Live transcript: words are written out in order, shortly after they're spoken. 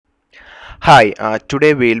Hi,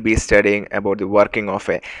 today we'll be studying about the working of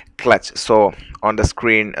a clutch. So on the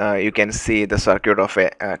screen you can see the circuit of a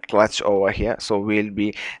clutch over here. So we'll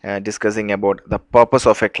be discussing about the purpose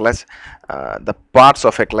of a clutch, the parts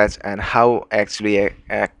of a clutch, and how actually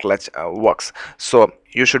a clutch works. So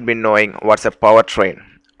you should be knowing what's a powertrain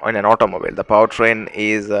on an automobile. The powertrain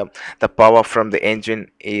is the power from the engine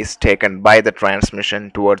is taken by the transmission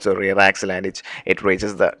towards the rear axle, and it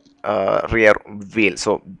reaches the rear wheel.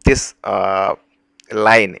 So this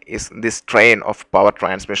train of power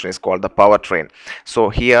transmission is called the powertrain. So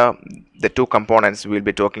here the two components we'll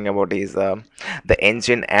be talking about is the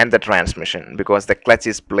engine and the transmission, because the clutch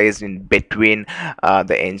is placed in between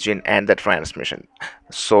the engine and the transmission.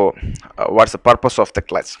 So what's the purpose of the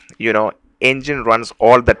clutch? Engine runs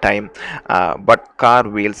all the time, but car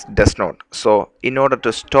wheels does not. So in order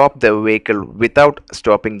to stop the vehicle without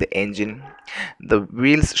stopping the engine, the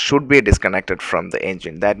wheels should be disconnected from the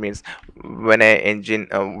engine. That means when a engine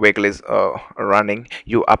vehicle is running,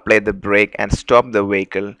 you apply the brake and stop the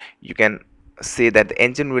vehicle, you can see that the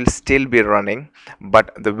engine will still be running,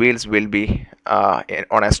 but the wheels will be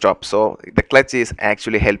on a stop. So the clutch is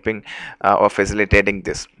actually helping or facilitating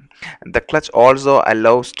this. The clutch also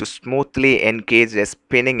allows to smoothly engage a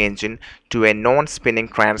spinning engine to a non-spinning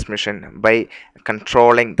transmission by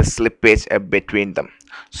controlling the slippage between them.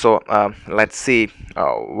 So let's see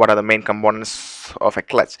what are the main components of a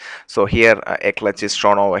clutch. So here a clutch is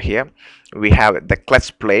shown over here. We have the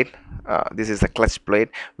clutch plate. This is the clutch plate.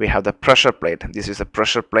 We have the pressure plate. This is a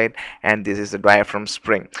pressure plate, and this is the diaphragm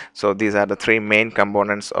spring. So these are the three main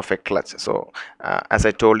components of a clutch. So as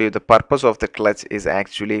I told you, the purpose of the clutch is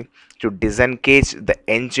actually to disengage the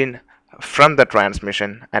engine from the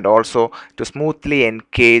transmission, and also to smoothly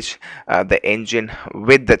engage the engine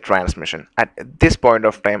with the transmission. At this point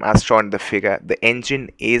of time, as shown in the figure, the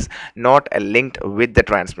engine is not linked with the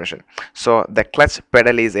transmission, so the clutch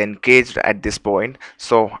pedal is engaged at this point.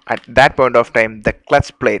 So at that point of time, the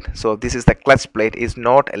clutch plate, so this is the clutch plate, is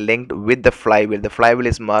not linked with the flywheel. The flywheel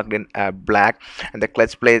is marked in black, and the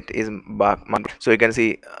clutch plate is marked. So you can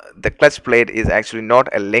see the clutch plate is actually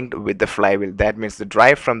not linked with the flywheel. That means the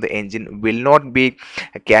drive from the engine will not be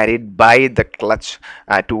carried by the clutch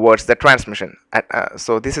towards the transmission.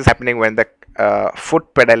 So this is happening when the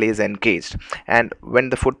foot pedal is engaged, and when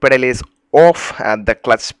the foot pedal is off the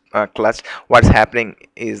clutch, what's happening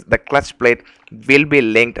is the clutch plate will be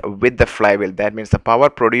linked with the flywheel. That means the power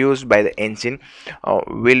produced by the engine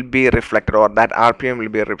will be reflected, or that RPM will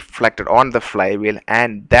be reflected on the flywheel,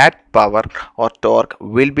 and that power or torque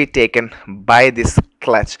will be taken by this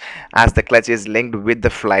clutch, as the clutch is linked with the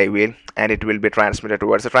flywheel, and it will be transmitted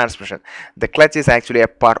towards the transmission. The clutch is actually a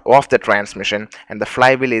part of the transmission, and the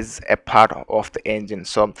flywheel is a part of the engine.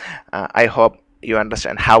 So I hope you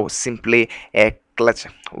understand how simply a clutch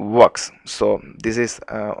works. So this is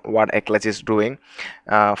what a clutch is doing.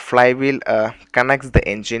 Flywheel connects the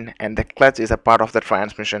engine, and the clutch is a part of the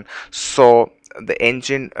transmission. So the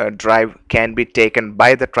engine drive can be taken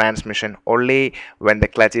by the transmission only when the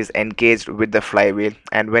clutch is engaged with the flywheel,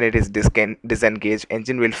 and when it is disengaged,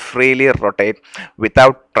 engine will freely rotate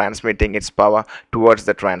without transmitting its power towards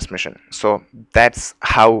the transmission. So that's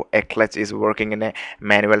how a clutch is working in a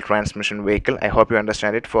manual transmission vehicle. I hope you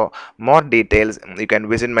understand it. For more details, you can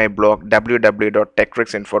visit my blog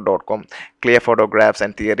www.techtricksinfo.com. Clear photographs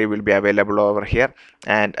and theory will be available over here,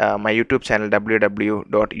 and my YouTube channel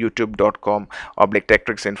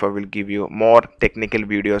www.youtube.com/techtricksinfo will give you more technical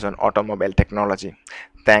videos on automobile technology.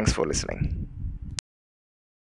 Thanks for listening.